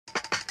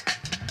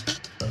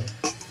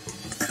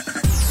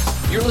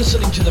You're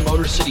listening to the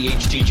Motor City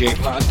HDJ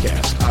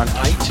podcast on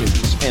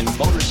iTunes and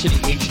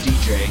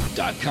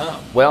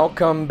MotorCityHDJ.com.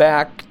 Welcome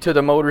back to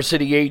the Motor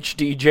City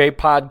HDJ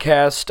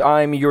podcast.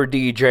 I'm your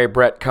DJ,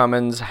 Brett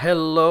Cummins.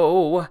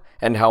 Hello,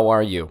 and how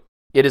are you?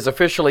 It is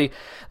officially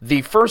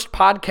the first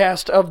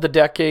podcast of the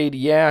decade.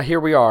 Yeah,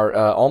 here we are,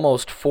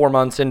 almost 4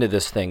 months into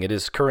this thing. It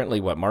is currently,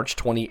 March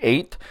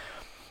 28th,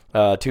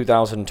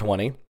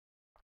 2020.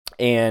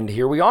 And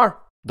here we are.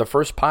 The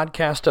first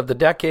podcast of the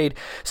decade.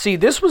 See,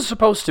 this was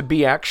supposed to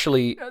be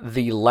actually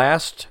the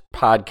last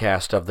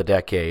podcast of the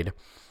decade,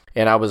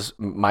 and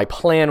my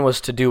plan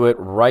was to do it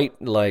right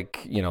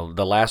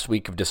the last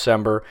week of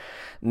December.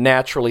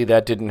 Naturally,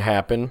 that didn't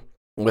happen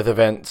with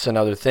events and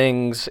other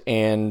things,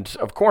 and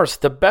of course,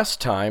 the best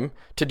time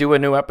to do a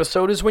new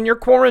episode is when you're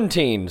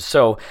quarantined.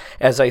 So,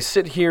 as I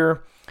sit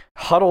here,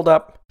 huddled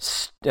up,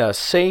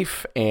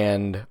 safe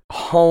and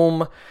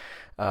home.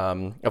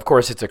 Of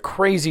course, it's a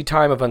crazy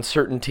time of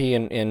uncertainty,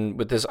 and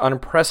with this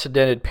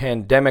unprecedented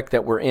pandemic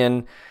that we're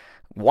in,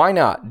 why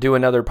not do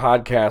another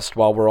podcast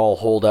while we're all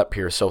holed up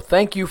here? So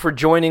thank you for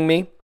joining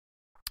me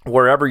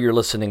wherever you're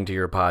listening to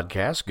your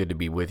podcast. Good to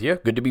be with you.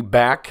 Good to be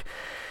back.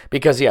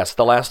 Because, yes,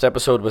 the last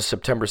episode was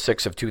September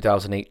 6th of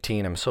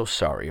 2018. I'm so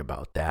sorry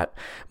about that.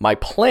 My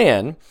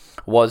plan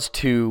was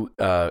to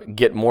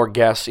get more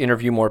guests,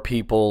 interview more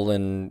people,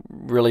 and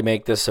really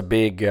make this a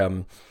big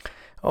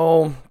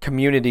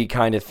community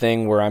kind of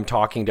thing where I'm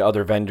talking to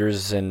other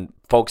vendors and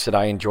folks that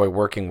I enjoy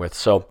working with.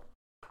 So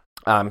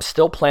I'm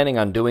still planning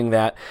on doing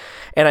that,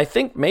 and I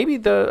think maybe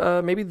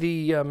the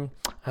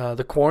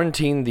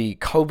quarantine, the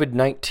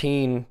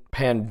COVID-19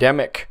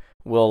 pandemic,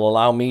 will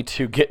allow me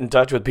to get in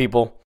touch with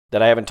people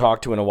that I haven't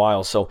talked to in a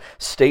while. So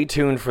stay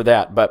tuned for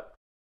that. But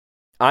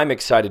I'm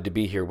excited to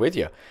be here with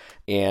you.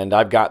 And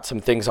I've got some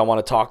things I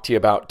want to talk to you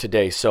about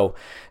today. So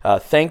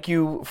thank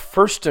you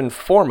first and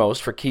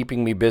foremost for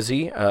keeping me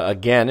busy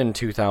again in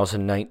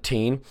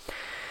 2019.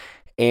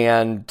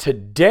 And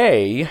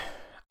today,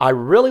 I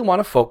really want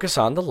to focus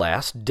on the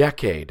last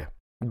decade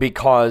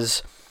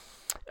because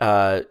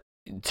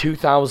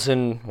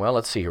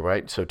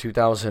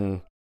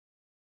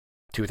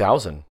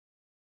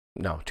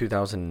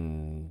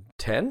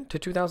 2010 to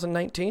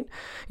 2019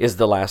 is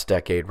the last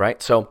decade,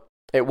 right? So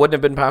it wouldn't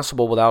have been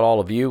possible without all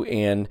of you,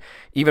 and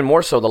even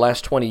more so, the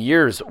last 20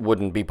 years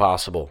wouldn't be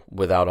possible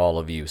without all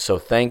of you. So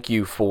thank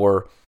you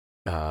for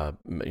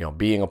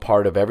being a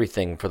part of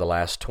everything for the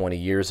last 20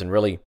 years, and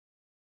really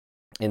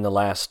in the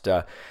last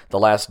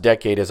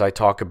decade, as I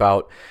talk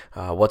about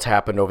what's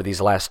happened over these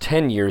last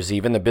 10 years.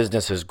 Even the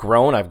business has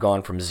grown. I've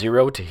gone from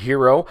zero to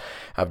hero.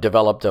 I've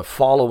developed a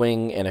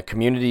following and a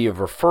community of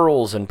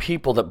referrals and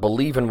people that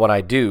believe in what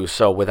I do.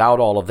 So without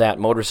all of that,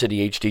 Motor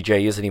City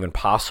HDJ isn't even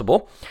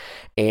possible.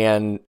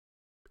 And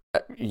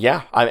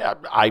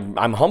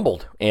I'm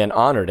humbled and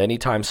honored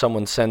anytime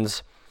someone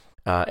sends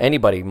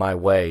anybody my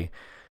way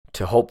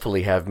to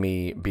hopefully have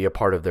me be a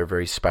part of their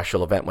very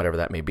special event, whatever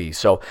that may be.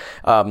 So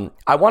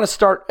I want to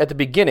start at the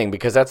beginning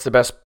because that's the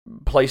best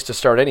place to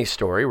start any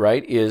story,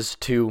 right, is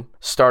to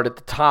start at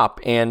the top.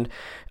 And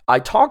I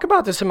talk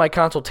about this in my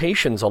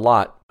consultations a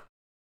lot,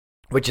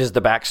 which is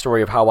the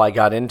backstory of how I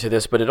got into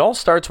this. But it all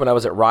starts when I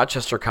was at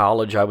Rochester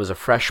College. I was a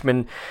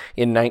freshman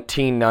in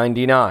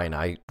 1999.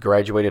 I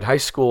graduated high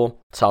school,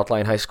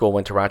 Southline High School,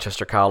 went to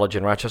Rochester College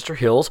in Rochester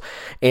Hills,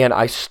 and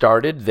I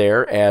started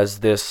there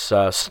as this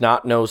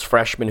snot-nosed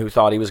freshman who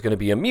thought he was going to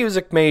be a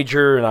music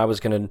major, and I was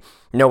going to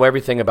know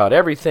everything about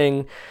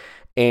everything.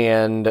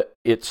 And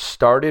it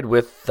started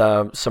with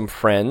some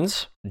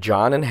friends,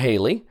 John and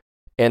Haley,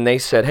 and they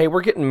said, "Hey,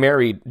 we're getting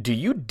married. Do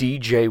you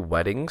DJ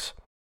weddings?"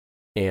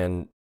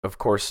 And of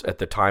course, at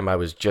the time, I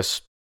was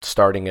just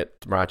starting at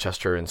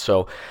Rochester, and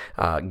so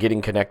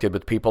getting connected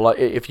with people.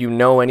 If you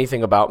know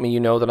anything about me, you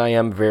know that I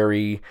am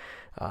very,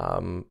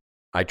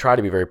 I try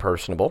to be very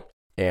personable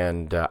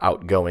and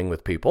outgoing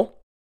with people.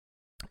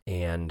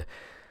 And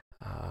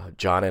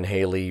John and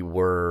Haley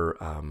were,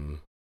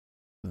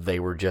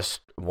 they were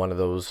just one of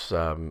those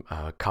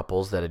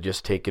couples that had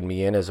just taken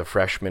me in as a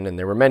freshman, and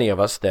there were many of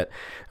us that,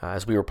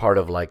 as we were part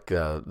of like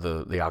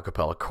the a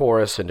cappella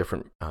chorus and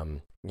different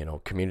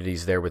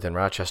communities there within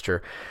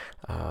Rochester,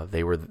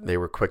 they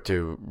were quick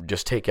to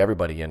just take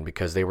everybody in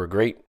because they were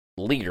great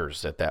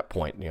leaders at that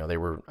point. They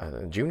were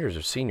juniors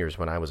or seniors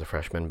when I was a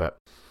freshman. But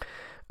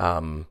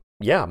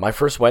my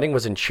first wedding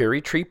was in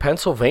Cherry Tree,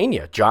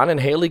 Pennsylvania. John and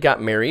Haley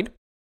got married,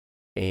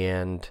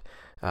 and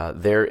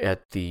there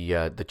at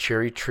the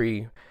Cherry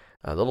Tree,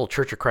 the little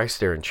Church of Christ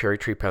there in Cherry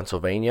Tree,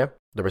 Pennsylvania.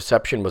 The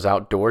reception was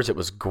outdoors. It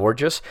was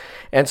gorgeous.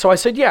 And so I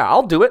said, yeah,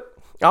 I'll do it.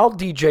 I'll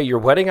DJ your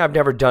wedding. I've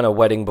never done a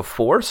wedding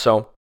before.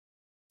 So,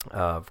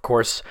 of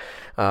course,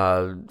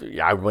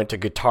 I went to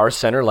Guitar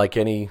Center like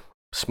any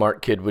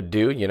smart kid would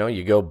do.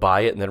 You go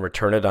buy it and then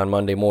return it on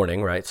Monday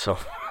morning, right? So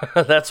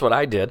that's what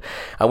I did.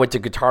 I went to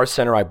Guitar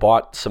Center. I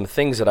bought some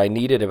things that I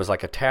needed. It was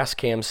like a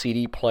Tascam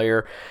CD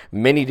player.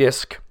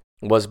 Minidisc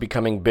was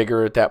becoming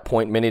bigger at that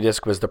point.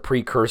 Minidisc was the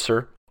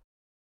precursor.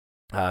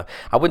 I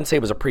wouldn't say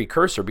it was a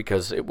precursor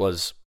because it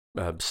was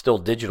still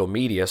digital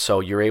media, so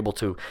you're able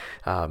to,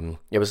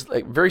 it was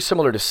like very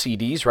similar to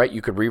CDs, right?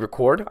 You could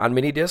re-record on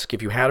mini disc.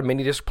 If you had a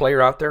mini disc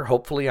player out there,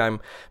 hopefully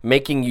I'm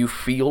making you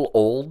feel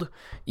old,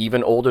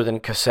 even older than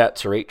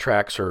cassettes or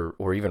 8-tracks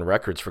or even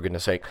records, for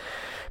goodness sake.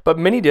 But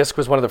mini disc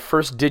was one of the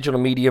first digital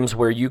mediums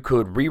where you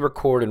could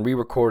re-record and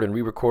re-record and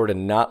re-record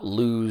and not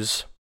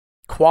lose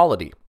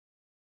quality.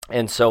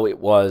 And so it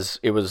was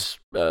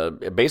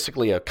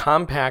basically a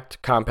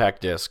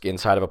compact disc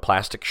inside of a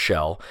plastic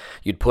shell.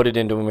 You'd put it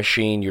into a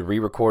machine, you'd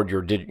re-record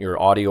your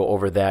audio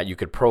over that. You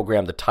could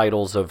program the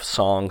titles of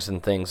songs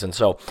and things. And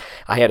so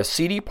I had a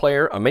CD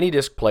player, a mini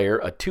disc player,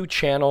 a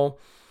 2-channel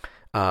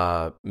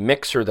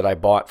mixer that I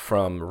bought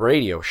from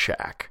Radio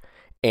Shack,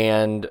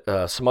 and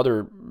some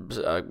other.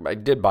 I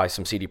did buy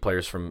some CD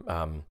players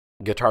from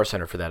Guitar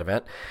Center for that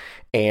event,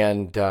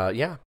 and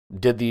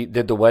did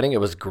the wedding.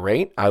 It was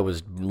great. I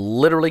was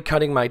literally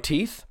cutting my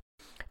teeth,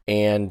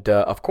 and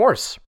of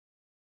course,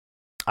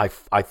 I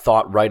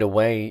thought right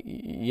away,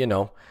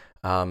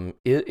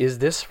 is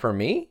this for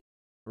me,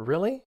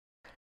 really?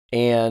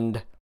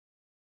 And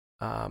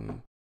I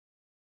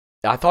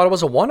thought it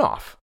was a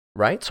one-off,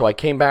 right? So I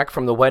came back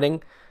from the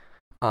wedding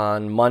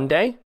on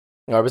Monday.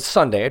 No, it was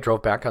Sunday. I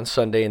drove back on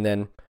Sunday, and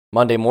then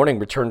Monday morning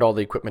returned all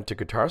the equipment to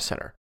Guitar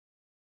Center.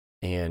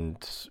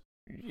 And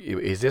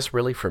is this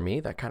really for me?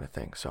 That kind of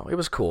thing. So it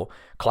was cool.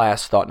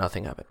 Class thought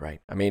nothing of it,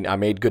 right? I mean, I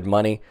made good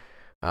money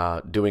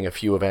doing a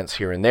few events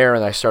here and there,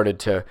 and I started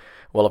to,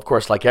 well, of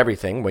course, like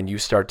everything, when you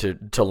start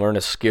to learn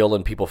a skill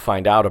and people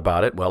find out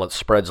about it, well, it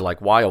spreads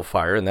like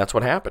wildfire, and that's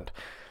what happened.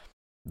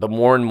 The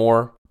more and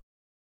more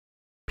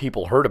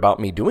people heard about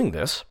me doing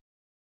this,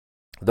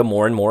 the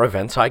more and more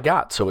events I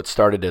got. So it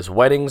started as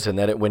weddings, and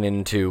then it went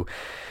into,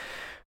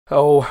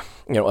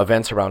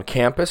 events around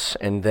campus,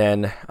 and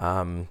then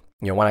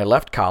when I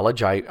left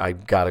college, I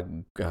got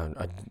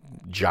a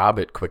job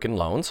at Quicken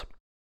Loans,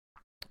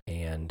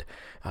 and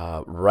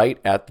right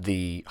at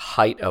the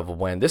height of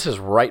when, this is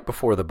right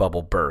before the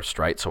bubble burst,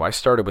 right? So I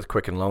started with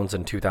Quicken Loans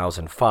in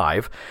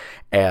 2005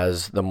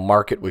 as the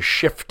market was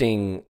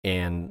shifting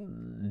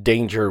and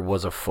danger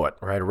was afoot,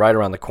 right? Right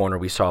around the corner,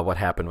 we saw what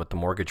happened with the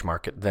mortgage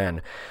market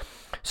then.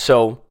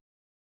 So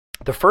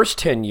the first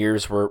 10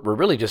 years were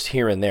really just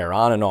here and there,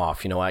 on and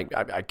off.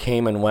 I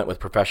came and went with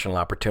professional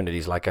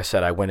opportunities. Like I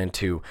said, I went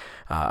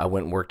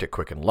and worked at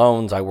Quicken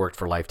Loans. I worked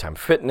for Lifetime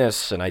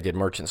Fitness, and I did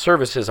merchant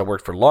services. I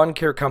worked for lawn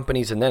care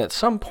companies. And then at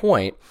some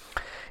point,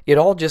 it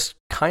all just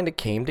kind of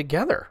came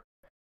together.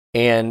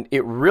 And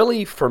it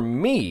really, for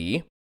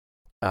me,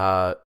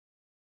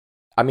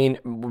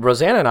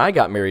 Rosanna and I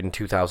got married in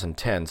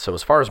 2010. So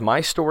as far as my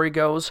story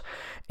goes,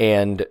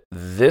 and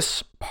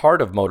this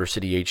part of Motor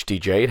City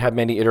HDJ, it had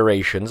many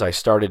iterations. I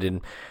started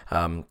in,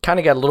 kind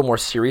of got a little more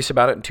serious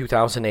about it in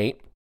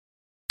 2008.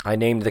 I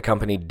named the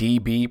company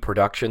DB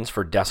Productions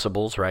for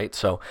decibels, right?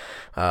 So,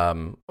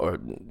 or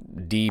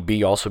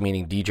DB also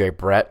meaning DJ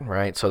Brett,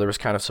 right? So there was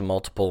kind of some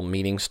multiple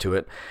meanings to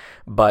it.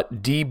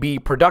 But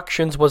DB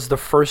Productions was the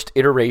first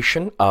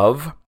iteration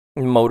of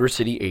Motor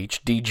City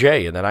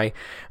HDJ, and then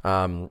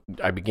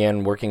I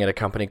began working at a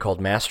company called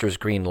Masters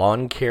Green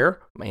Lawn Care,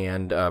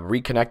 and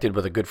reconnected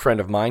with a good friend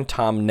of mine,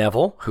 Tom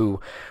Neville, who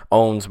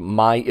owns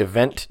My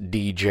Event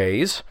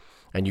DJs,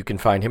 and you can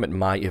find him at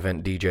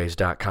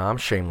myeventdjs.com.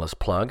 Shameless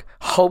plug.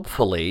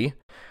 Hopefully,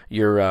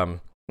 you're going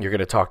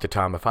to talk to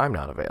Tom if I'm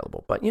not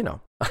available, but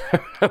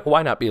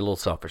why not be a little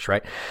selfish,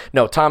 right?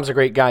 No, Tom's a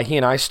great guy. He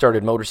and I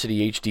started Motor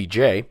City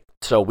HDJ,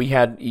 so we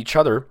had each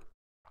other.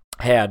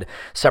 Had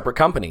separate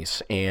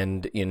companies,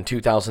 and in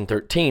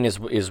 2013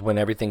 is when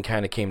everything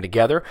kind of came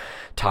together.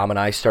 Tom and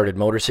I started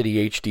Motor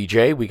City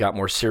HDJ. We got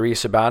more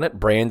serious about it,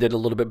 branded a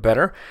little bit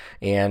better,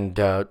 and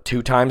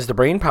 2 times the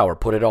brain power,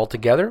 put it all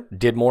together,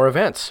 did more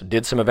events,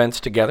 did some events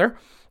together,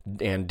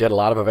 and did a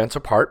lot of events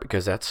apart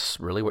because that's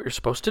really what you're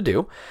supposed to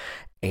do.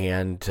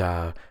 And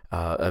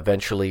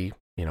eventually,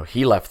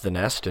 he left the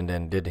nest and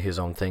then did his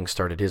own thing,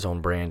 started his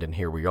own brand, and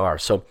here we are.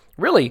 So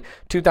really,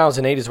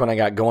 2008 is when I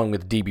got going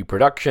with DB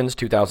Productions.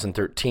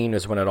 2013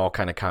 is when it all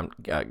kind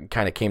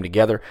of came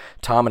together.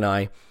 Tom and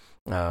I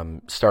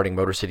starting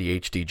Motor City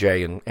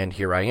HDJ, and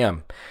here I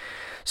am.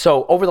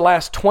 So over the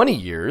last 20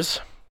 years,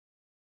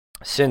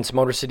 since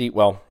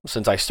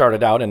I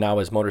started out and now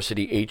as Motor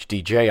City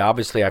HDJ,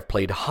 obviously I've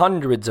played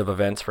hundreds of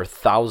events for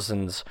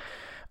thousands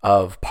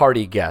of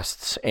party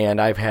guests, and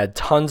I've had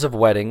tons of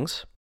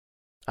weddings.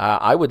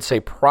 I would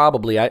say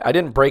probably, I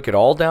didn't break it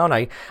all down.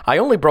 I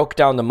only broke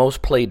down the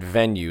most played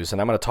venues,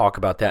 and I'm going to talk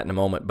about that in a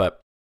moment.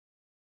 But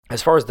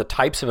as far as the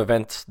types of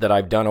events that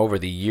I've done over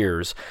the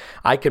years,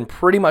 I can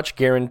pretty much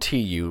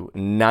guarantee you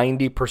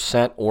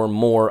 90% or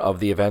more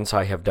of the events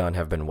I have done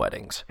have been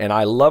weddings. And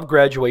I love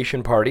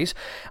graduation parties.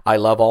 I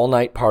love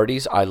all-night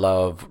parties. I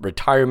love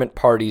retirement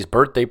parties,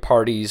 birthday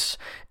parties,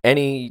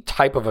 any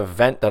type of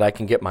event that I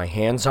can get my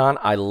hands on.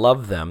 I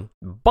love them.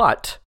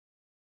 But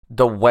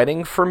the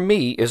wedding for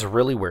me is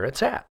really where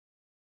it's at,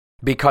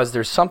 because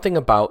there's something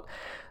about,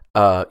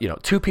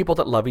 2 people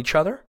that love each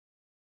other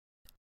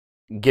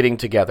getting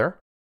together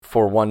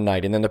for one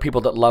night, and then the people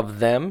that love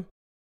them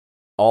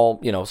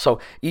all, so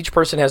each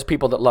person has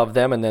people that love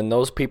them, and then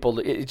those people,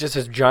 it's just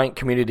this giant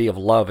community of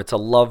love. It's a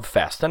love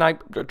fest. And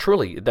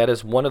that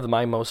is one of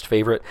my most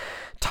favorite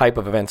type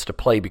of events to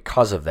play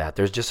because of that.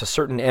 There's just a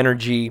certain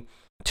energy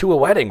to a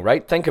wedding,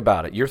 right? Think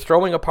about it. You're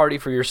throwing a party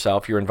for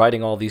yourself. You're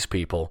inviting all these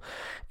people,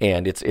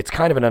 and it's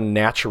kind of an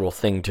unnatural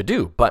thing to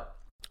do, but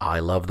I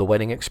love the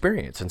wedding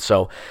experience. And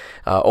so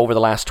over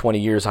the last 20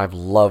 years, I've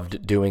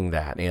loved doing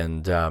that.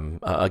 And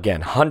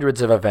again,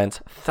 hundreds of events,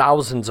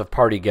 thousands of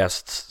party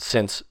guests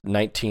since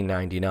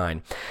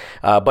 1999.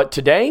 But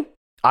today,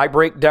 I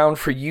break down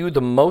for you the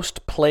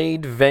most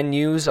played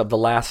venues of the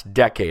last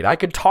decade. I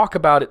could talk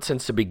about it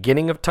since the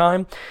beginning of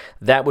time.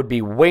 That would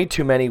be way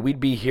too many.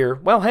 We'd be here.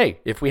 Well, hey,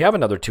 if we have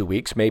another 2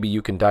 weeks, maybe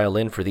you can dial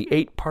in for the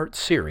 8-part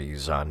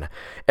series on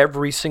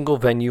every single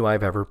venue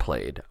I've ever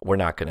played. We're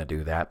not going to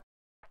do that.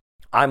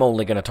 I'm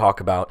only going to talk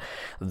about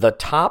the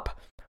top,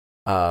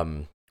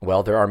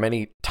 there are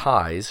many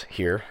ties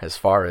here as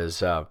far as,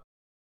 the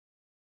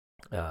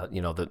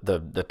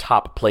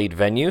top played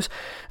venues.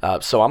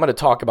 So I'm going to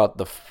talk about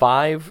the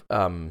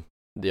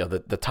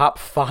top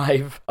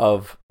 5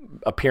 of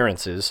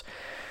appearances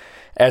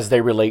as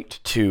they relate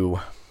to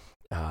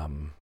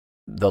the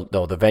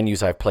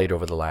venues I've played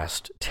over the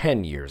last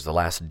 10 years, the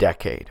last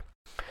decade.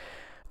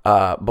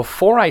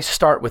 Before I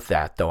start with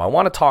that, though, I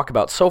want to talk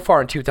about so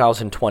far in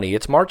 2020.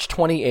 It's March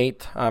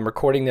 28th. I'm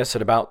recording this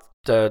at about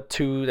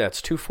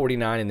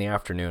 2:49 in the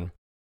afternoon.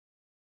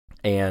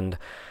 And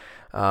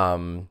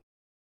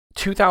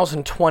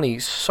 2020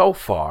 so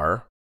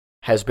far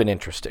has been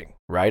interesting,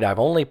 right? I've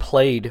only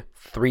played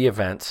 3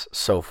 events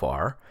so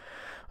far.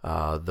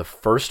 The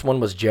first one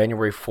was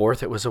January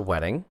 4th. It was a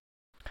wedding.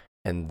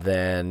 And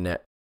then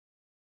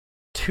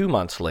 2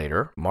 months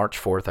later, March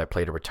 4th, I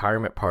played a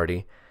retirement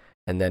party.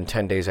 And then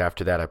 10 days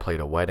after that, I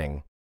played a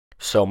wedding.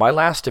 So my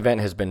last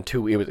event has been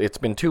it's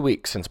been 2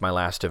 weeks since my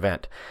last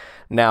event.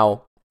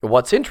 Now,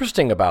 what's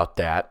interesting about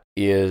that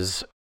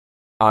is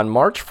on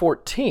March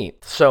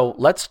 14th, so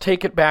let's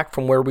take it back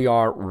from where we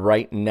are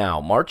right now.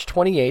 March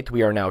 28th,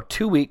 we are now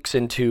 2 weeks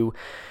into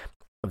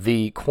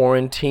the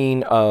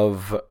quarantine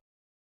of,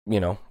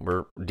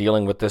 we're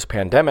dealing with this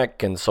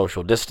pandemic and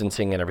social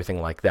distancing and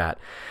everything like that.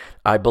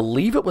 I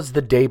believe it was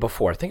the day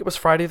before. I think it was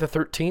Friday the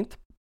 13th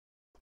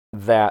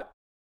that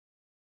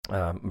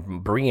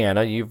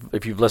Brianna,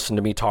 if you've listened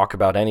to me talk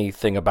about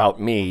anything about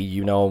me,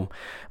 you know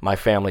my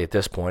family at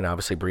this point.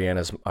 Obviously,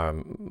 Brianna's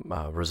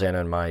Rosanna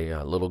and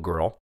my little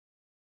girl.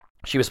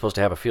 She was supposed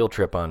to have a field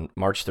trip on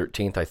March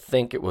 13th. I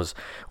think it was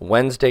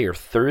Wednesday or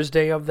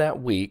Thursday of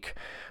that week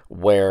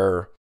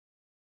where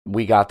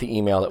we got the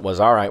email that was,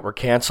 all right, we're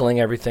canceling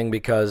everything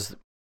because,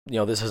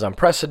 this is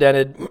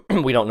unprecedented.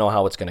 We don't know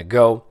how it's going to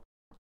go.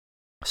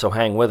 So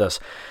hang with us.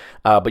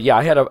 But yeah,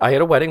 I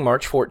had a wedding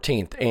March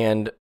 14th,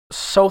 and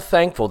so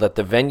thankful that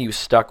the venue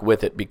stuck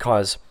with it,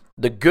 because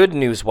the good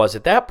news was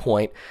at that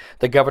point,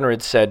 the governor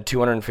had said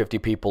 250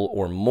 people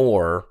or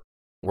more,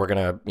 we're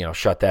going to,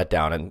 shut that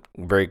down. And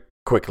very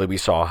quickly we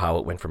saw how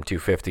it went from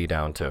 250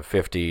 down to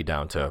 50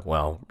 down to,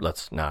 well,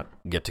 let's not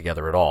get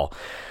together at all.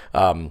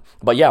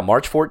 But yeah,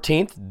 March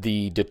 14th,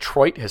 the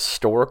Detroit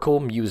Historical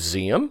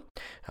Museum,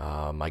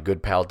 my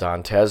good pal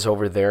Dantes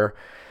over there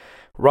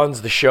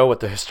runs the show at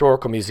the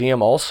Historical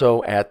Museum,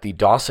 also at the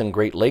Dawson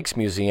Great Lakes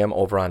Museum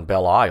over on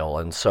Belle Isle.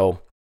 And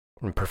so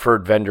I'm a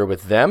preferred vendor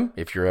with them.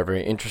 If you're ever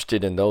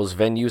interested in those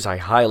venues, I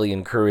highly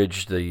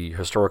encourage the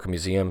Historical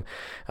Museum,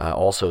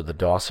 also the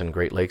Dawson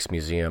Great Lakes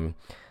Museum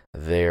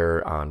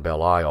there on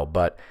Belle Isle.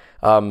 But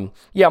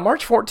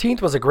March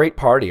 14th was a great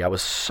party. I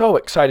was so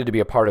excited to be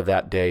a part of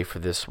that day for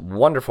this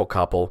wonderful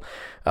couple.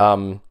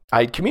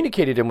 I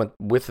communicated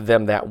with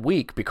them that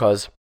week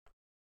because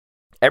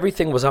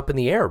everything was up in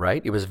the air,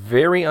 right? It was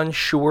very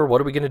unsure.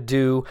 What are we going to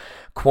do?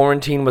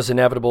 Quarantine was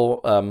inevitable.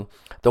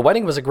 The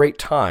wedding was a great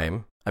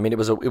time. I mean, it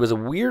was a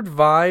weird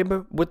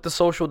vibe with the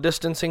social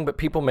distancing, but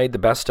people made the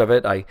best of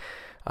it.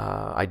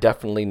 I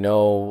definitely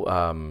know,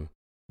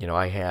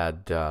 I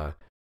had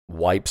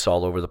wipes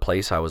all over the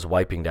place. I was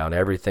wiping down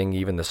everything,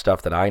 even the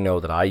stuff that I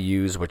know that I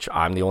use, which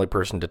I'm the only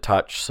person to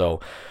touch. So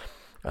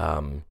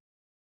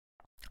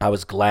I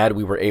was glad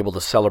we were able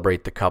to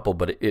celebrate the couple,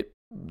 but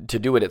to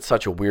do it at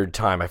such a weird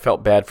time. I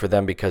felt bad for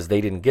them because they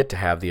didn't get to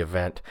have the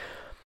event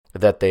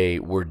that they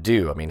were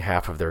due. I mean,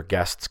 half of their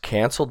guests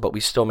canceled, but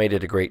we still made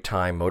it a great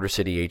time. Motor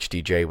City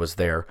HDJ was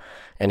there,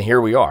 and here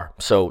we are.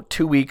 So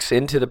 2 weeks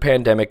into the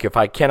pandemic, if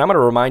I can, I'm going to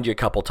remind you a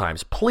couple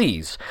times,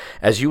 please,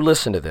 as you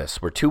listen to this,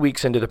 we're 2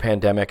 weeks into the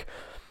pandemic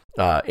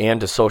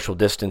and to social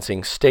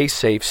distancing. Stay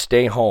safe,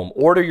 stay home,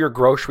 order your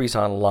groceries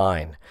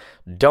online.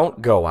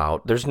 Don't go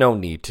out. There's no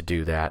need to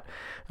do that.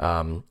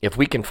 If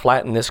we can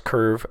flatten this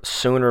curve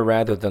sooner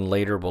rather than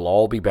later, we'll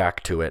all be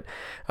back to it.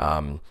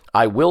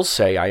 I will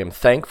say I am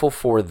thankful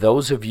for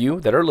those of you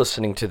that are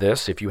listening to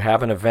this. If you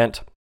have an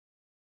event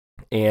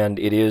and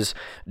it is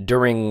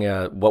during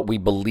what we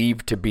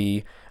believe to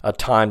be a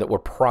time that we're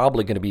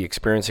probably going to be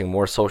experiencing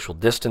more social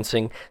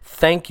distancing,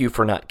 thank you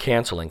for not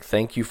canceling.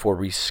 Thank you for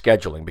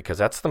rescheduling, because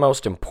that's the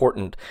most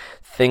important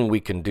thing we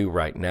can do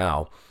right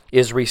now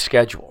is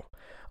reschedule.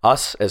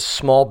 us as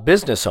small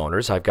business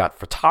owners, I've got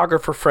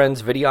photographer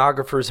friends,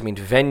 videographers,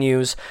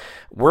 venues.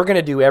 We're going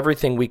to do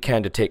everything we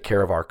can to take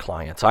care of our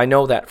clients. I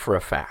know that for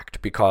a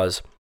fact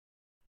because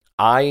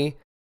I,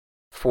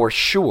 for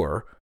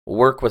sure,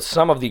 work with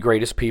some of the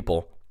greatest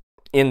people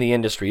in the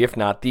industry, if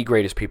not the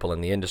greatest people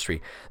in the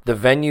industry. The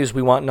venues,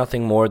 we want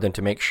nothing more than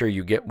to make sure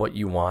you get what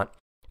you want.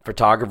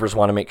 Photographers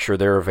want to make sure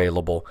they're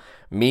available.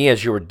 Me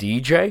as your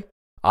DJ,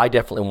 I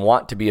definitely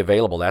want to be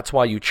available. That's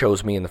why you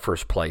chose me in the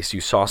first place.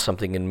 You saw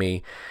something in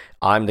me.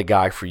 I'm the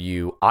guy for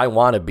you. I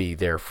want to be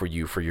there for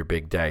you for your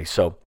big day.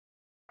 So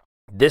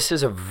this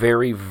is a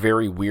very,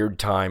 very weird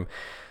time.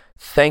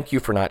 Thank you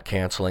for not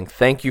canceling.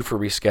 Thank you for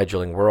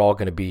rescheduling. We're all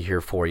going to be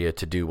here for you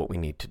to do what we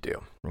need to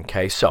do.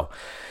 Okay, so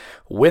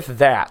with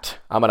that,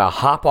 I'm going to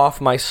hop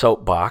off my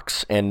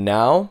soapbox, and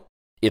now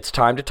it's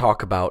time to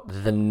talk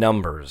about the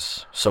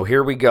numbers. So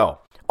here we go.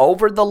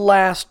 Over the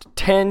last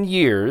 10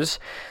 years,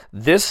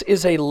 this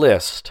is a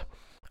list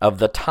of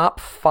the top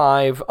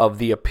 5 of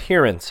the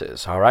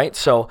appearances, all right?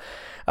 So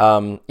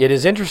it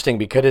is interesting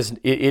because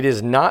it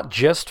is not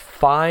just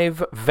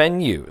 5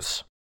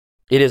 venues.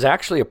 It is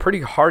actually a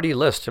pretty hearty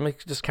list. Let me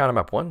just count them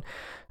up. 1,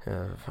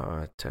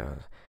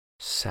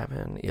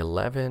 7,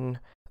 11.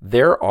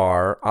 There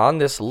are, on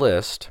this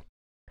list,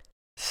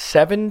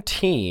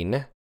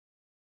 17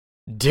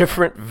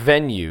 different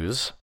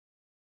venues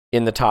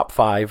in the top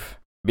 5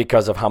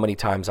 because of how many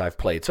times I've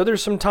played. So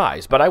there's some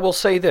ties, but I will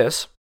say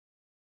this.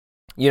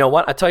 You know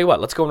what? I tell you what,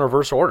 let's go in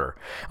reverse order.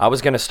 I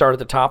was going to start at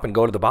the top and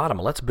go to the bottom.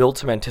 Let's build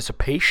some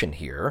anticipation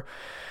here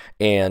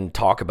and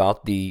talk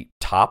about the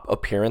top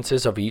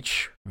appearances of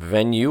each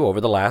venue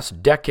over the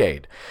last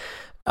decade.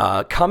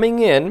 Coming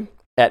in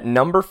at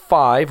number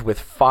 5 with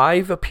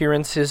 5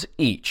 appearances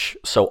each.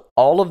 So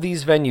all of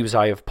these venues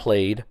I have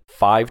played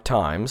 5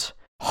 times,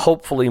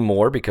 hopefully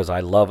more because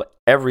I love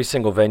every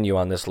single venue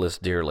on this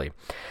list dearly.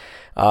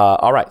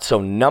 All right,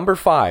 so number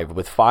 5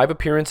 with 5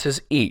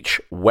 appearances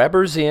each,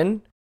 Weber's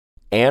Inn,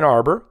 Ann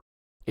Arbor.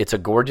 It's a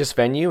gorgeous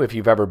venue. If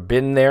you've ever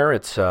been there,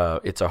 it's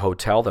a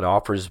hotel that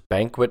offers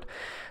banquet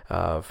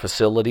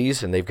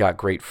facilities, and they've got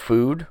great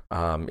food.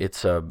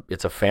 It's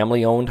a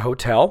family-owned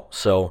hotel,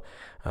 so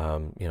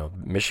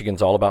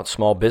Michigan's all about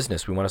small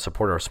business. We want to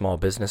support our small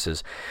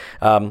businesses.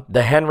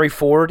 The Henry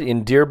Ford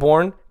in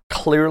Dearborn,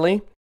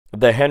 clearly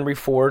the Henry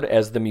Ford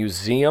as the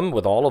museum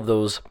with all of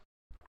those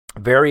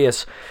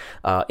various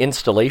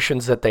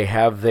installations that they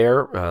have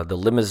there, the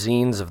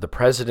limousines of the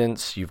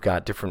presidents. You've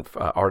got different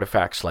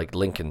artifacts like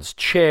Lincoln's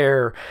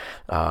chair,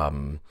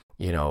 the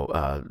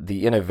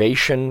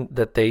innovation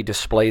that they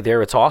display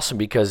there. It's awesome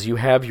because you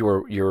have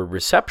your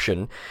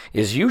reception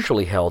is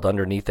usually held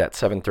underneath that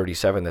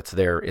 737 that's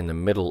there in the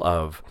middle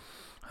of,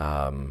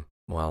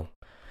 what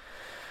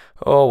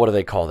do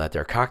they call that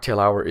there? Cocktail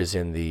hour is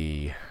in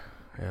the,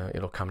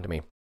 it'll come to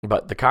me.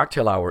 But the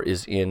cocktail hour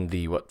is in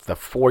the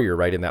foyer,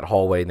 right in that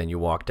hallway, and then you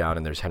walk down,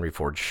 and there's Henry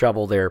Ford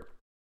Shovel there,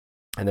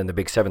 and then the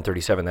big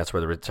 737. That's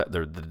where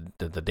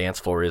the dance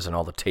floor is, and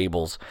all the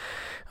tables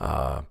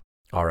are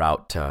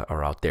out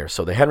there.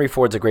 So the Henry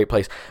Ford's a great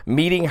place.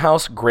 Meeting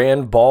House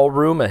Grand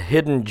Ballroom, a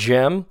hidden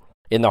gem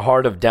in the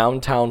heart of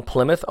downtown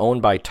Plymouth,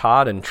 owned by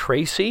Todd and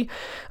Tracy.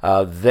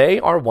 They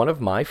are one of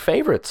my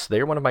favorites.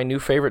 They're one of my new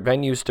favorite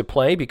venues to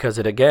play because,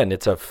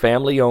 it's a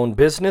family-owned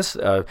business.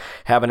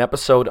 Have an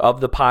episode of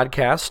the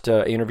podcast,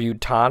 interviewed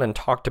Todd and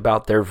talked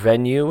about their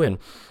venue, and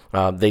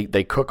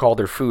they cook all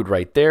their food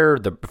right there,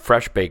 the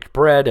fresh baked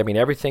bread.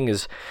 Everything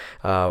is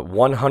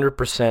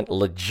 100%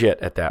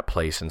 legit at that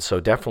place, and so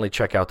definitely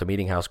check out the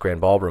Meeting House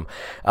Grand Ballroom.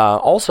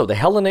 Also, the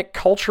Hellenic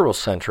Cultural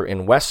Center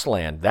in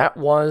Westland. That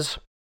was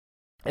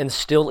and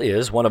still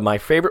is one of my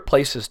favorite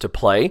places to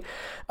play.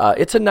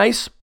 It's a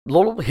nice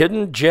little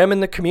hidden gem in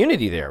the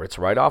community there. It's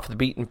right off the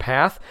beaten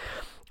path.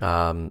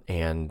 Not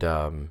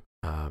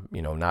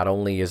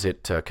only is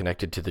it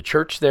connected to the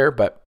church there,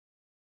 but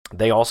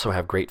they also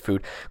have great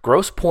food.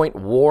 Grosse Pointe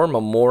War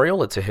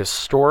Memorial. It's a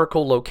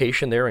historical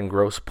location there in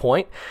Grosse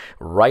Pointe,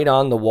 right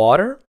on the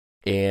water.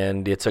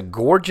 And it's a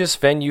gorgeous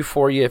venue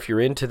for you if you're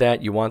into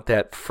that. You want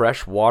that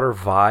fresh water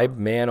vibe.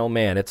 Man, oh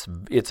man, it's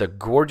a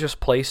gorgeous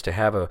place to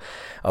have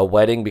a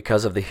wedding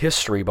because of the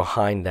history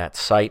behind that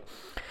site.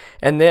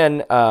 And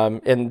then,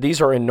 and these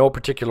are in no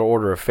particular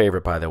order of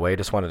favorite, by the way. I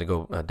just wanted to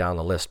go down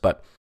the list.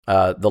 But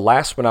the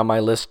last one on my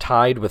list,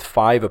 tied with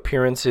 5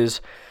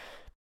 appearances,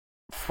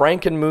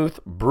 Frankenmuth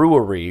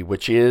Brewery,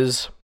 which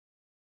is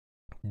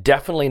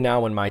definitely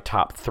now in my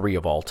top 3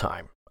 of all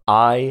time.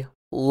 I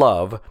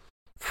love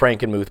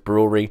Frankenmuth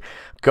Brewery.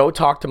 Go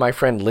talk to my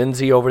friend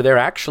Lindsay over there.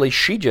 Actually,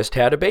 she just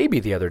had a baby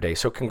the other day.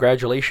 So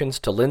congratulations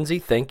to Lindsay.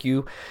 Thank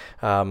you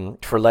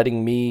for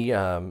letting me,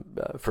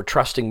 for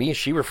trusting me.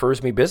 She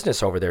refers me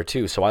business over there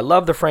too. So I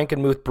love the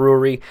Frankenmuth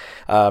Brewery.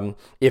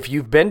 If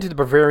you've been to the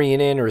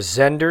Bavarian Inn or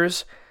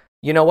Zender's,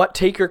 you know what?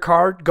 Take your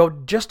car, go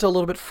just a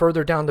little bit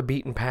further down the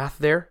beaten path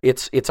there.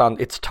 It's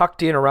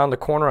tucked in around the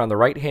corner on the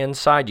right-hand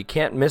side. You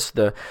can't miss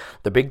the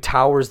big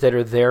towers that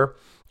are there.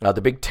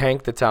 The big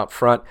tank that's out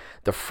front.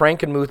 The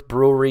Frankenmuth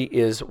Brewery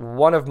is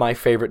one of my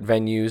favorite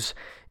venues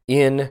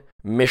in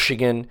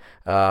Michigan.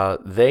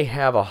 They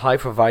have a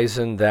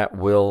Hefeweizen that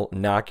will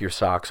knock your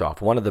socks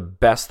off. One of the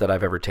best that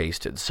I've ever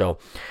tasted. So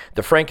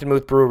the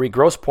Frankenmuth Brewery,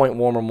 Grosse Pointe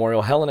War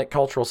Memorial, Hellenic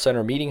Cultural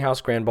Center, Meeting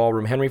House, Grand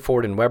Ballroom, Henry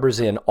Ford, and Weber's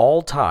Inn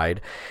all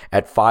tied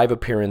at 5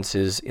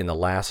 appearances in the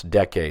last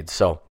decade.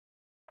 So,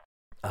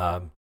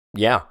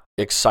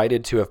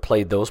 excited to have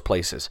played those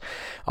places.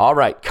 All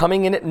right,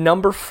 coming in at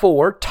number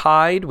 4,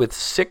 tied with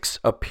 6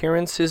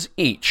 appearances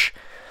each.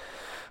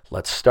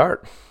 Let's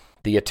start.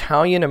 The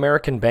Italian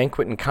American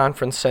Banquet and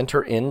Conference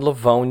Center in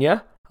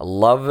Livonia. I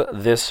love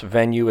this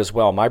venue as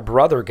well. My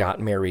brother got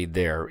married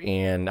there,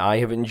 and I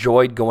have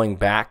enjoyed going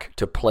back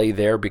to play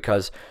there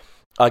because,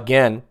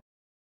 again,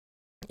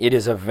 it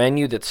is a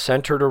venue that's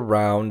centered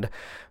around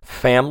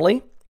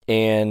family,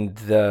 and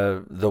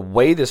the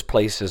way this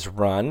place is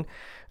run,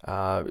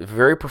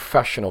 very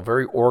professional,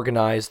 very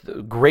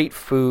organized, great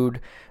food.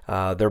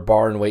 Their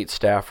bar and wait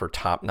staff are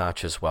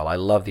top-notch as well. I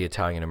love the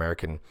Italian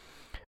American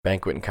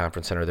Banquet and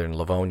Conference Center there in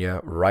Livonia,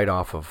 right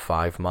off of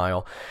 5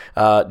 Mile.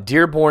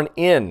 Dearborn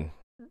Inn,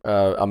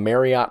 a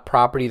Marriott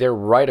property there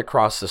right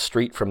across the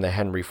street from the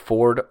Henry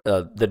Ford.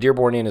 The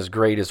Dearborn Inn is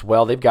great as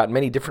well. They've got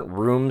many different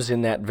rooms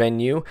in that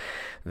venue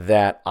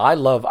that I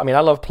love. I mean, I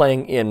love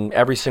playing in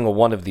every single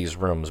one of these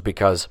rooms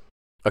because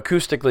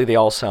acoustically they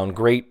all sound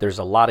great. There's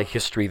a lot of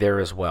history there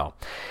as well.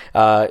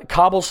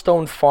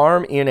 Cobblestone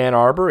Farm in Ann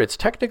Arbor. It's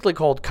technically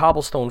called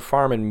Cobblestone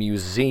Farm and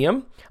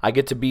Museum. I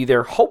get to be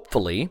there,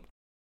 hopefully,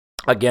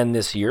 again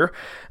this year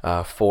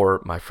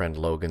for my friend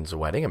Logan's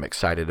wedding. I'm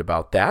excited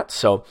about that.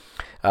 So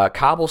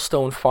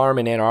Cobblestone Farm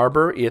in Ann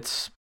Arbor,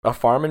 it's a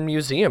farm and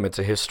museum. It's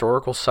a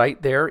historical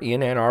site there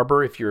in Ann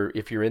Arbor. If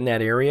you're in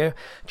that area,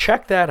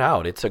 check that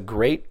out. It's a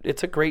great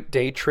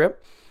day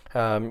trip.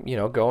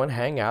 Go and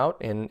hang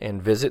out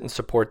and visit and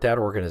support that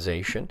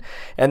organization.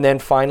 And then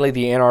finally,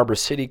 the Ann Arbor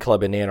City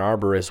Club in Ann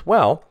Arbor as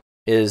well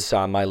is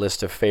on my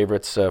list of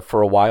favorites.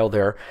 For a while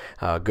there,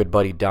 good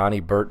buddy Donnie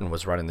Burton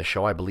was running the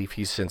show. I believe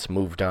he's since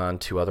moved on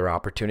to other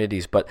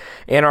opportunities. But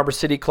Ann Arbor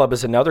City Club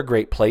is another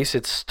great place.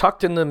 It's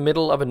tucked in the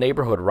middle of a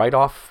neighborhood right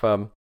off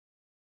of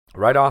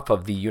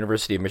the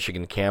University of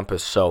Michigan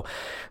campus. So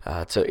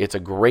it's a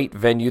great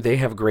venue. They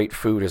have great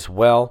food as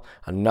well.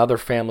 Another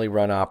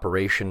family-run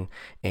operation,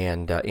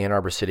 and Ann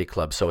Arbor City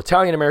Club. So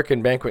Italian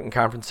American Banquet and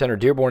Conference Center,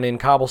 Dearborn Inn,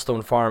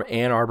 Cobblestone Farm,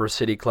 Ann Arbor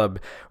City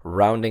Club,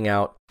 rounding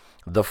out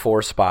the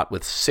 4 spot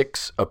with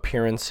 6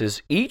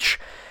 appearances each.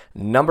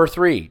 Number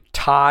 3,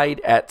 tied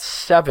at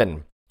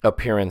 7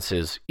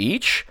 appearances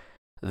each.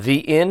 The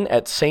Inn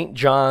at St.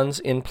 John's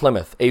in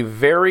Plymouth, a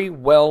very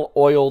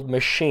well-oiled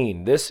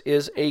machine. This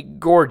is a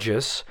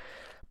gorgeous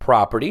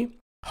property,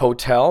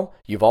 hotel.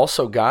 You've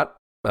also got,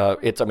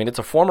 it's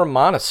a former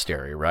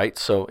monastery, right?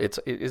 So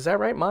is that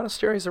right?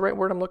 Monastery is the right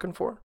word I'm looking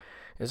for?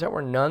 Is that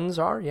where nuns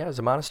are? Yeah, it's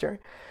a monastery.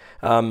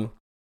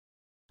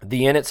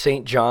 The Inn at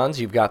St.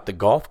 John's, you've got the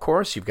golf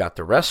course, you've got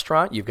the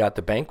restaurant, you've got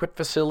the banquet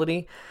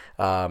facility,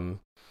 the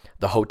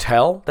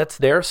hotel that's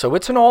there. So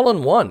it's an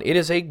all-in-one. It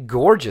is a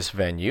gorgeous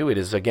venue. It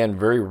is, again,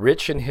 very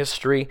rich in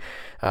history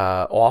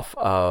off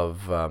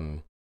of,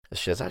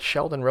 is that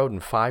Sheldon Road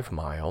and 5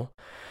 Mile?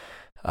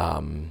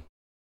 We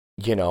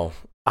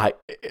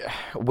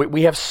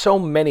have so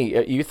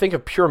many. You think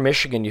of pure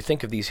Michigan, you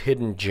think of these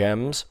hidden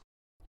gems.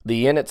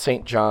 The Inn at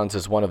St. John's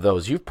is one of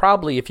those. You've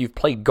probably, if you've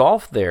played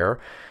golf there,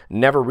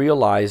 never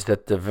realized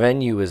that the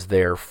venue is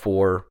there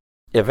for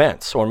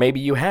events, or maybe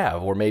you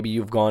have, or maybe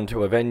you've gone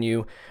to a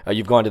venue,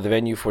 you've gone to the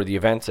venue for the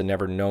events and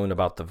never known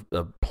about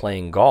the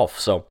playing golf.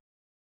 So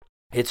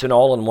it's an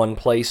all-in-one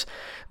place.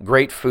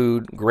 Great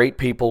food, great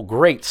people,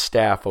 great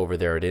staff over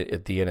there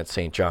at the Inn at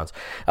St. John's.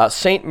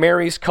 St.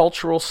 Mary's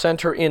Cultural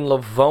Center in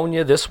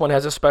Livonia. This one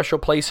has a special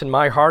place in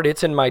my heart.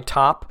 It's in my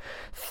top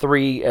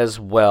 3 as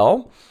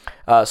well.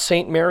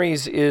 St.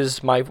 Mary's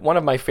is one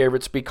of my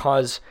favorites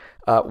because,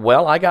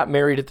 I got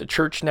married at the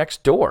church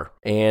next door,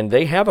 and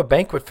they have a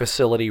banquet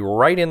facility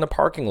right in the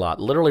parking lot,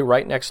 literally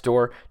right next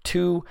door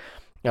to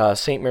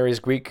St.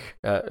 Mary's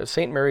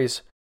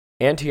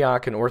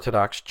Antioch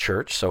Orthodox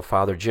Church. So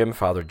Father Jim,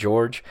 Father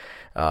George,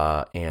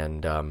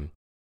 and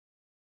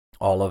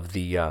all of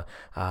the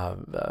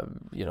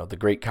the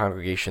great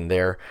congregation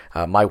there.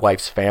 My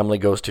wife's family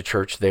goes to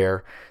church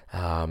there,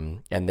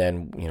 and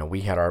then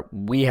we had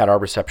our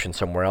reception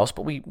somewhere else,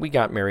 but we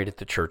got married at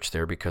the church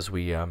there because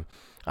we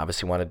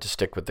obviously wanted to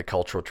stick with the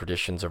cultural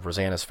traditions of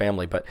Rosanna's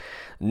family. But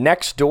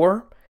next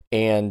door,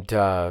 and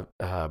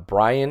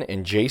Brian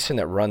and Jason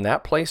that run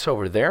that place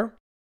over there,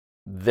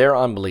 they're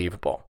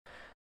unbelievable.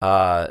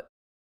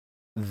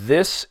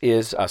 This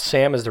is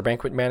Sam is their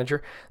banquet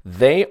manager.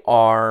 They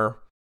are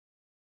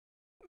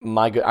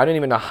my good. I don't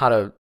even know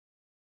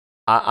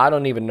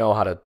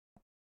how to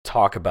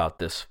talk about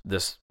this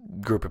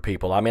group of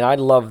people. I mean, I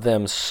love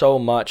them so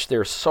much.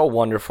 They're so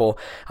wonderful.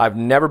 I've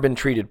never been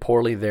treated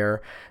poorly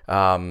there.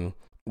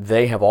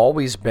 They have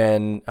always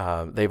been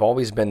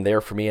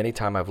there for me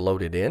anytime I've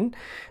loaded in,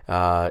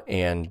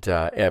 and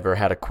ever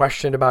had a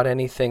question about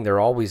anything. They're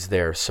always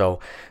there. So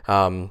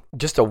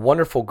just a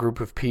wonderful group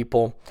of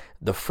people.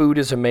 The food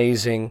is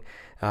amazing.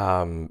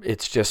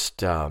 It's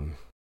just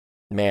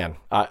Man,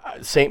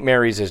 St.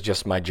 Mary's is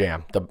just my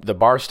jam. The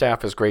bar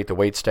staff is great. The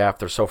wait staff,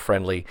 they're so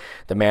friendly.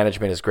 The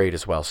management is great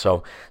as well.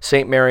 So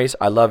St. Mary's,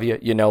 I love you.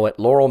 You know it.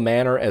 Laurel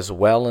Manor as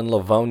well in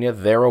Livonia.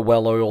 They're a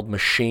well-oiled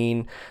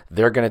machine.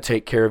 They're going to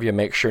take care of you.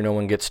 Make sure no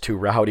one gets too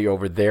rowdy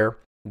over there.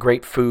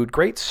 Great food,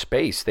 great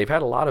space. They've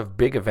had a lot of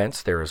big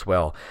events there as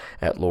well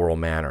at Laurel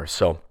Manor.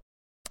 So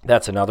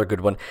that's another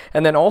good one.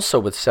 And then also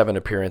with 7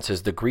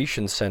 appearances, the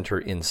Grecian Center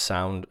in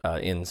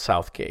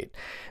Southgate.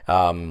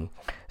 They're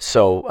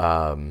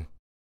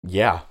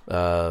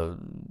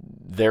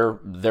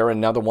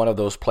another one of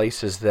those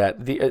places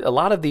that a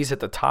lot of these at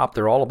the top,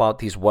 they're all about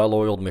these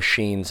well-oiled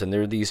machines, and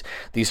they're these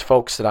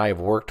folks that I have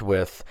worked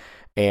with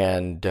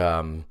and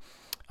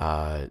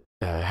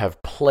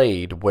have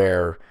played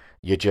where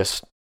you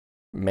just,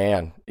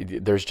 man,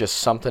 there's just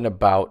something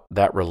about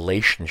that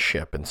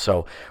relationship. And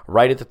so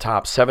right at the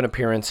top, 7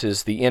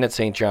 appearances, the Inn at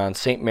St. John's,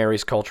 St.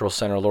 Mary's Cultural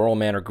Center, Laurel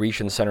Manor,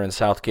 Grecian Center in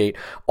Southgate,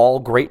 all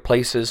great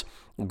places.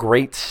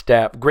 Great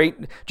staff,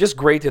 just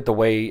great at the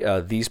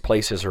way these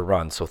places are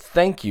run. So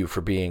thank you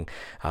for being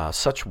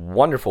such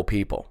wonderful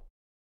people.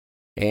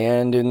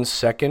 And in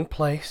second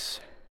place,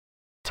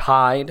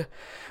 tied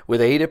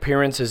with 8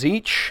 appearances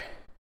each,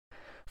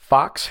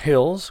 Fox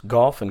Hills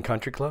Golf and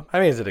Country Club.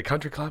 I mean, is it a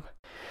country club?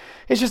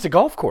 It's just a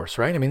golf course,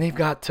 right? I mean, they've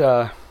got,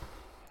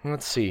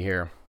 let's see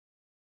here.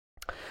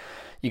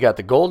 You got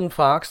the Golden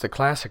Fox, the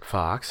Classic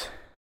Fox.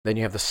 Then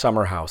you have the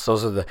Summer House.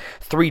 Those are the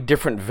 3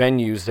 different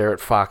venues there at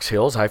Fox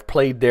Hills. I've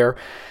played there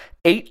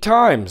 8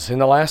 times in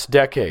the last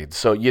decade.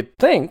 So you'd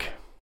think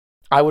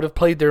I would have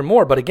played there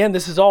more. But again,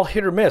 this is all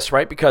hit or miss,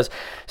 right? Because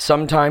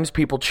sometimes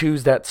people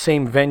choose that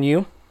same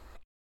venue.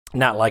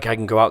 Not like I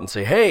can go out and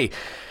say, hey,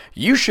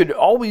 you should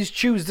always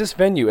choose this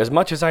venue. As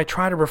much as I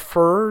try to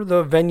refer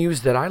the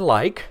venues that I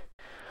like,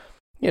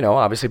 you know,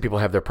 obviously people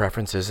have their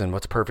preferences and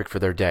what's perfect for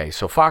their day.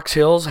 So Fox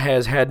Hills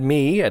has had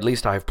me, at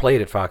least I've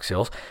played at Fox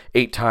Hills,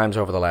 8 times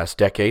over the last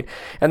decade.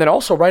 And then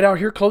also right out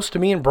here close to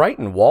me in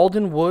Brighton,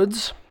 Walden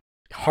Woods,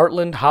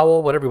 Heartland,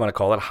 Howell, whatever you want to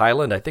call it,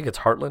 Highland, I think it's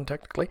Heartland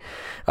technically.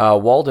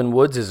 Walden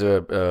Woods is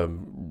a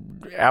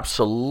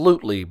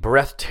absolutely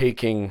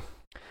breathtaking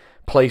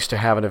place to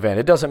have an event.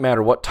 It doesn't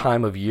matter what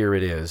time of year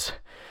it is.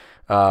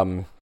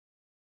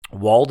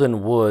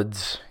 Walden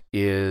Woods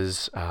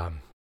is...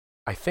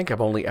 I think I've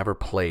only ever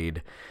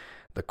played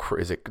the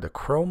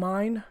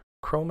Cromine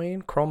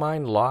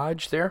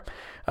Lodge there.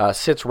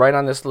 Sits right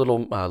on this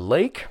little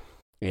lake,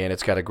 and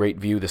it's got a great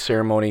view. The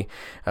ceremony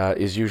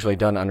is usually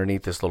done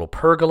underneath this little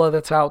pergola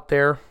that's out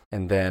there,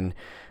 and then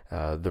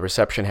the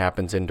reception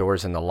happens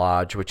indoors in the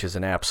lodge, which is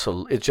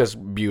it's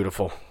just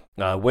beautiful.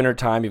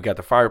 Wintertime, you've got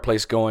the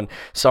fireplace going.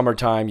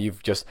 Summertime,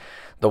 you've just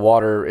the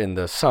water and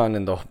the sun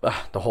and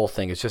the whole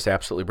thing is just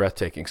absolutely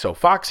breathtaking. So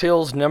Fox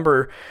Hills,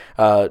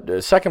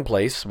 second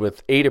place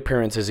with 8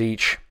 appearances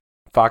each.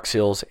 Fox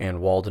Hills and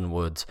Walden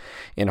Woods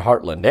in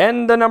Heartland.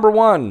 And the number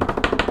 1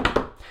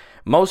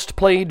 most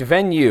played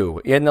venue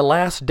in the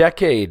last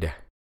decade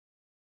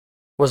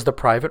was the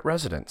Private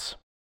Residence.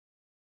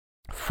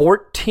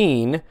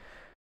 14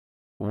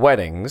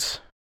 weddings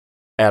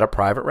at a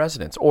private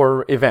residence,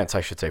 or events,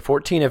 I should say.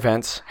 14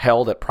 events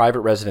held at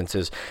private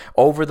residences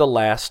over the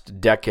last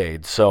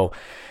decade. So,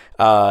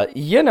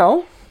 you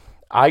know,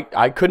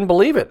 I couldn't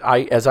believe it.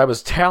 As I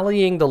was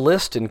tallying the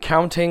list and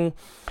counting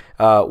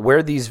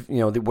where these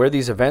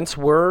events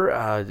were,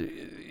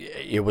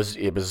 it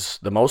was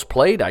the most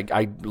played.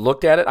 I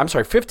looked at it. I'm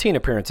sorry, 15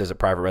 appearances at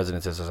private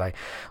residences as I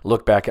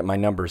look back at my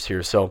numbers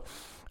here. So,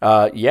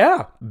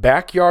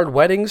 backyard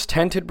weddings,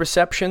 tented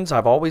receptions.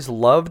 I've always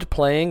loved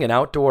playing an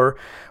outdoor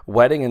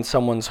wedding in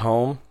someone's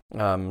home.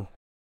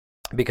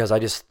 Because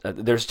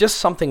there's just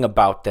something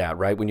about that,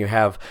 right? When you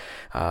have,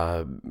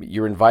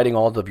 you're inviting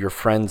all of your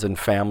friends and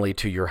family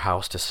to your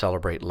house to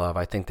celebrate love.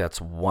 I think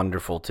that's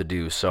wonderful to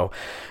do. So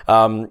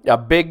a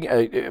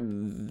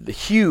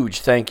huge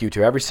thank you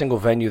to every single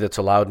venue that's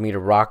allowed me to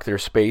rock their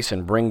space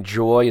and bring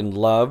joy and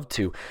love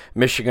to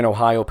Michigan,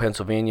 Ohio,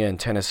 Pennsylvania, and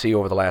Tennessee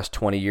over the last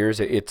 20 years.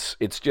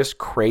 It's just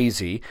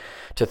crazy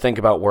to think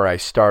about where I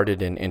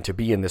started and to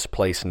be in this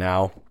place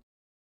now.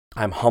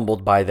 I'm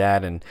humbled by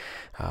that, and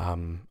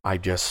I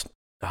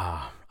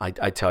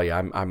tell you,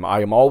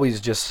 I'm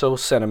always just so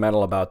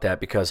sentimental about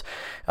that because,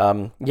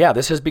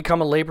 this has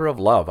become a labor of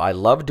love. I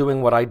love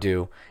doing what I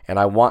do, and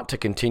I want to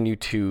continue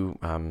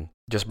to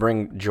just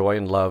bring joy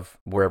and love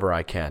wherever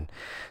I can.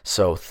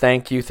 So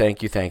thank you.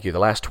 The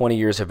last 20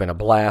 years have been a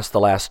blast.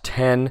 The last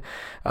 10,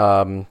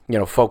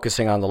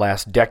 focusing on the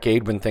last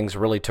decade when things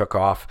really took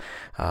off.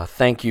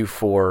 Thank you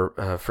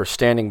for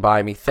standing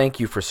by me.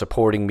 Thank you for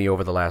supporting me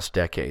over the last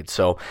decade.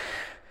 So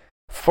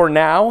for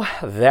now,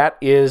 that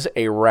is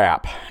a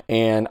wrap,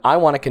 and I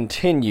want to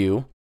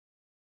continue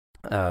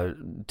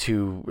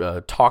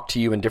to talk to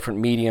you in different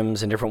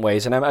mediums and different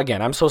ways. And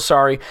I'm so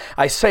sorry.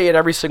 I say it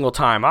every single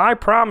time. I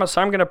promise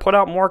I'm going to put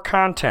out more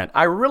content.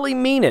 I really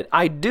mean it.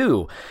 I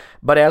do.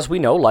 But as we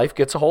know, life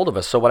gets a hold of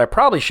us. So what I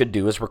probably should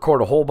do is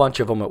record a whole bunch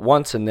of them at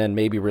once and then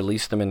maybe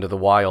release them into the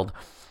wild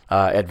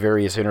at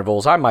various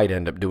intervals. I might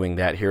end up doing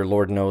that here.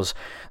 Lord knows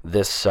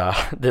this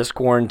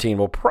quarantine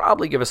will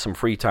probably give us some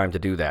free time to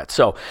do that.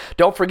 So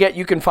don't forget,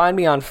 you can find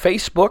me on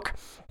Facebook,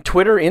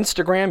 Twitter,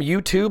 Instagram,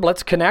 YouTube.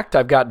 Let's connect.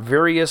 I've got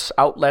various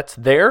outlets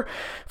there.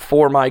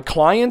 For my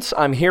clients,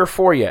 I'm here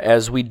for you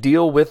as we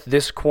deal with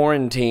this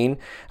quarantine.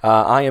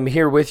 I am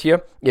here with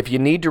you. If you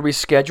need to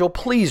reschedule,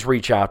 please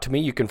reach out to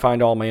me. You can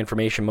find all my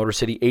information,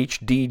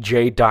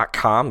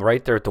 MotorCityHDJ.com,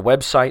 right there at the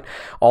website.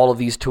 All of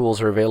these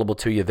tools are available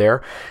to you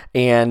there.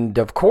 And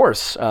of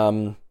course,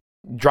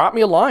 drop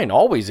me a line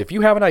always. If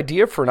you have an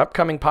idea for an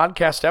upcoming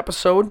podcast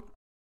episode,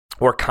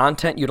 or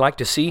content you'd like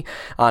to see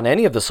on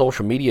any of the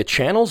social media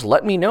channels,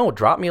 let me know.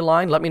 Drop me a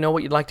line. Let me know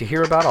what you'd like to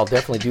hear about. I'll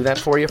definitely do that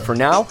for you. For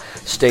now,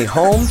 stay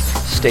home,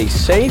 stay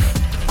safe,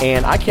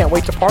 and I can't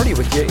wait to party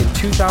with you in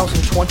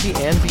 2020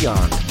 and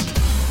beyond.